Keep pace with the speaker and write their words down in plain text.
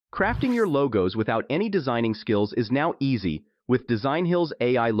Crafting your logos without any designing skills is now easy with Designhill's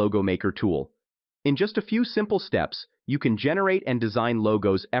AI Logo Maker tool. In just a few simple steps, you can generate and design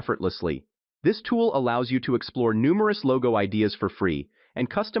logos effortlessly. This tool allows you to explore numerous logo ideas for free and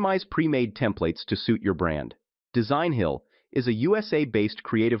customize pre-made templates to suit your brand. Designhill is a USA-based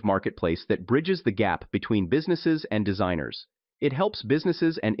creative marketplace that bridges the gap between businesses and designers. It helps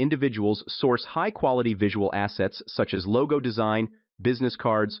businesses and individuals source high-quality visual assets such as logo design, business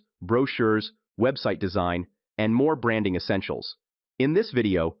cards, brochures, website design, and more branding essentials. In this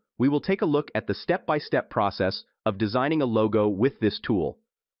video, we will take a look at the step-by-step process of designing a logo with this tool.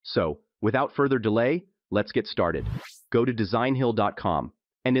 So, without further delay, let's get started. Go to designhill.com,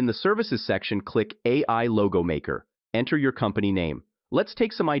 and in the Services section, click AI Logo Maker. Enter your company name. Let's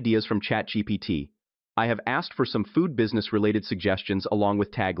take some ideas from ChatGPT. I have asked for some food business-related suggestions along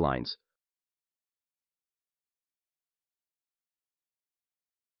with taglines.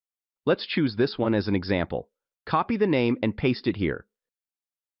 Let's choose this one as an example. Copy the name and paste it here.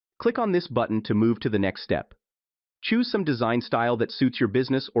 Click on this button to move to the next step. Choose some design style that suits your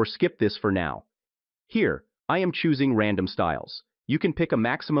business or skip this for now. Here, I am choosing random styles. You can pick a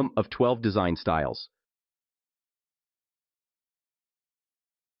maximum of 12 design styles.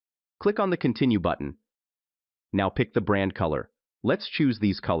 Click on the Continue button. Now pick the brand color. Let's choose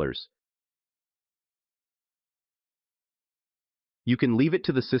these colors. You can leave it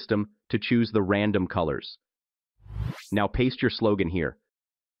to the system to choose the random colors. Now paste your slogan here.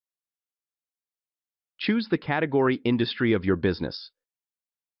 Choose the category industry of your business.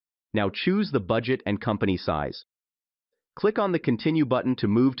 Now choose the budget and company size. Click on the Continue button to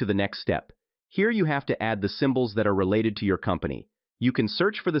move to the next step. Here you have to add the symbols that are related to your company. You can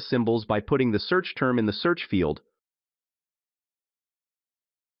search for the symbols by putting the search term in the search field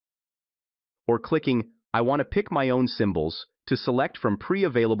or clicking I want to pick my own symbols to select from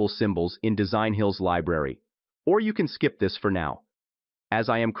pre-available symbols in Designhill's library. Or you can skip this for now, as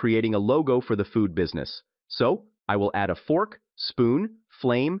I am creating a logo for the food business. So, I will add a fork, spoon,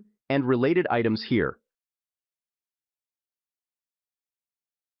 flame, and related items here.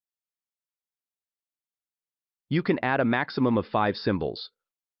 You can add a maximum of 5 symbols.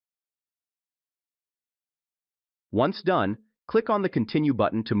 Once done, click on the Continue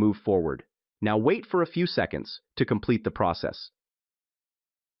button to move forward. Now wait for a few seconds to complete the process.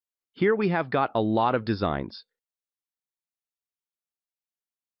 Here we have got a lot of designs.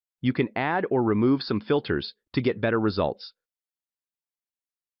 You can add or remove some filters to get better results.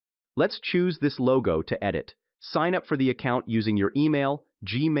 Let's choose this logo to edit. Sign up for the account using your email,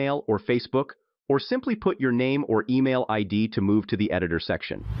 Gmail, or Facebook, or simply put your name or email ID to move to the editor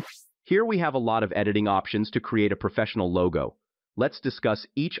section. Here we have a lot of editing options to create a professional logo. Let's discuss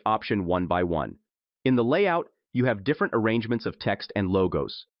each option one by one. In the layout, you have different arrangements of text and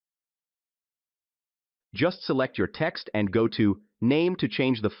logos. Just select your text and go to Name to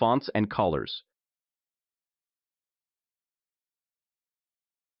change the fonts and colors.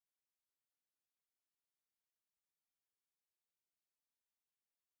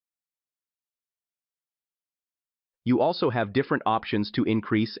 You also have different options to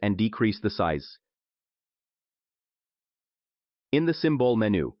increase and decrease the size. In the Symbol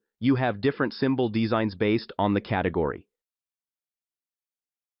menu, you have different symbol designs based on the category.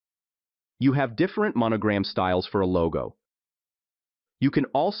 You have different monogram styles for a logo. You can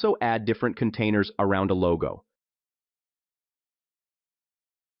also add different containers around a logo.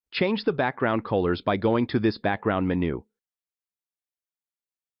 Change the background colors by going to this background menu.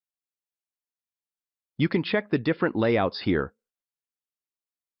 You can check the different layouts here.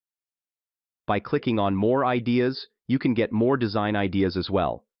 By clicking on More Ideas, you can get more design ideas as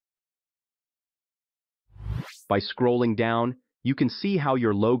well. By scrolling down, you can see how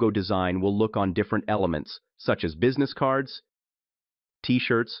your logo design will look on different elements, such as business cards,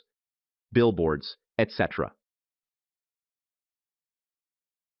 t-shirts, billboards, etc.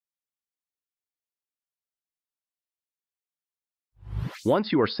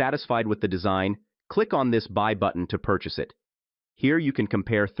 Once you are satisfied with the design, click on this Buy button to purchase it. Here you can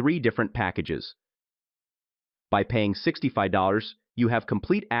compare 3 different packages. By paying $65, you have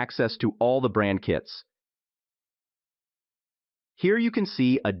complete access to all the brand kits. Here you can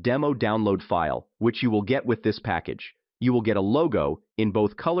see a demo download file, which you will get with this package. You will get a logo in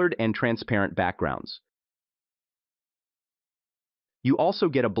both colored and transparent backgrounds. You also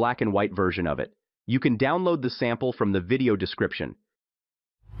get a black and white version of it. You can download the sample from the video description.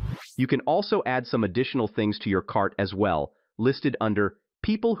 You can also add some additional things to your cart as well, listed under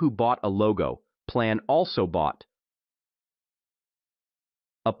People who bought a logo, plan also bought.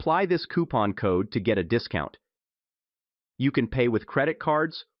 Apply this coupon code to get a discount. You can pay with credit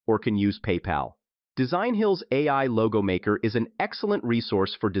cards or can use PayPal. Designhill's AI Logo Maker is an excellent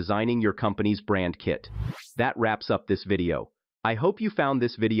resource for designing your company's brand kit. That wraps up this video. I hope you found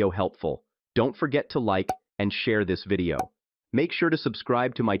this video helpful. Don't forget to like and share this video. Make sure to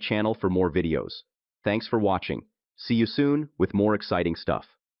subscribe to my channel for more videos. Thanks for watching. See you soon with more exciting stuff.